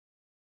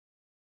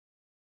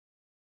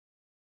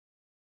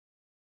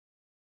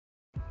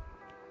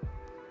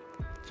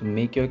So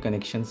make your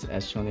connections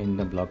as shown in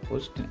the blog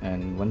post,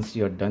 and once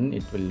you are done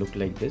it will look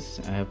like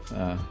this. I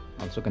have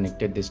also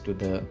connected this to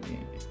the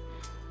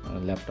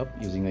laptop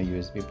using a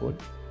USB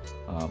port.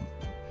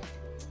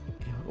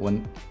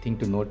 One thing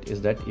to note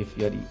is that if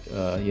your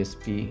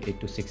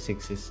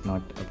ESP8266 is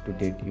not up to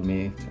date, you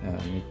may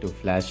need to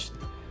flash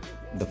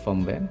the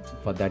firmware.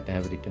 For that I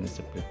have written a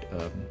separate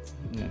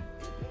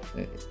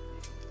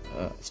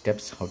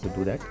steps how to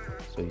do that,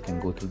 so you can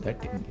go through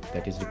that if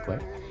that is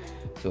required.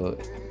 So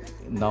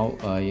now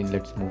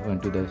let's move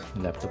on to the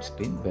laptop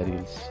screen, where you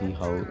will see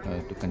how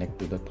to connect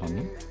to the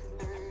Thorny.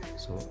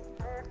 So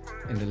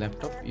in the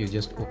laptop you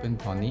just open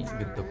Thorny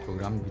with the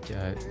program which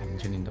I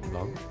mentioned in the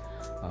blog.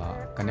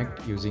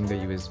 Connect using the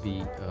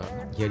USB.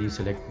 Here you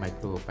select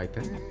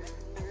MicroPython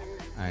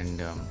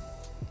and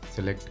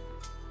select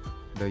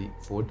the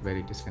port where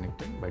it is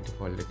connected. By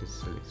default it is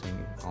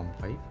selecting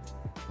COM5.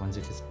 Once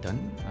it is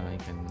done,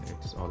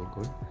 it's all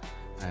good,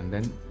 and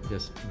then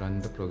just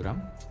run the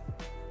program.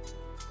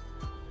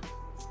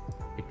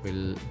 It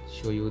will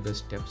show you the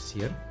steps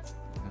here.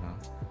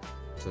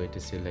 So it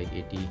is like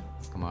 80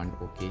 command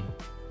OK,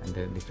 and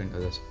then different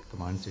other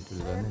commands it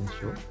will run and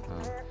show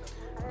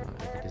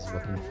if it is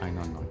working fine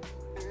or not.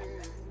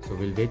 So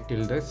we'll wait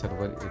till the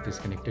server it is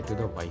connected to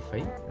the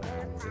Wi-Fi.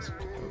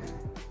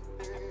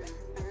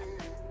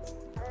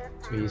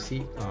 So you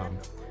see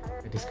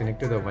it is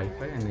connected to the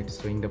Wi-Fi and it is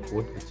showing the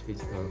port which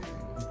is the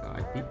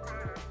IP.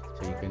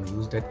 So you can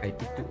use that IP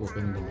to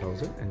open the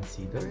browser and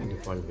see the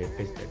default web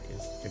page that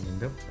is written in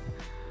the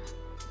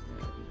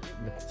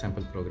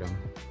sample program.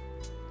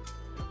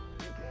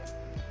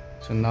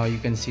 So now you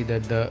can see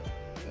that the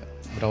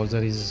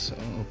browser is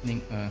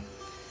opening,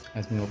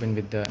 has been opened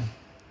with the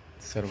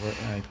server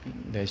IP,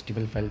 the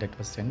HTML file that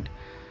was sent.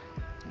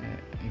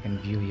 You can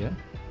view here.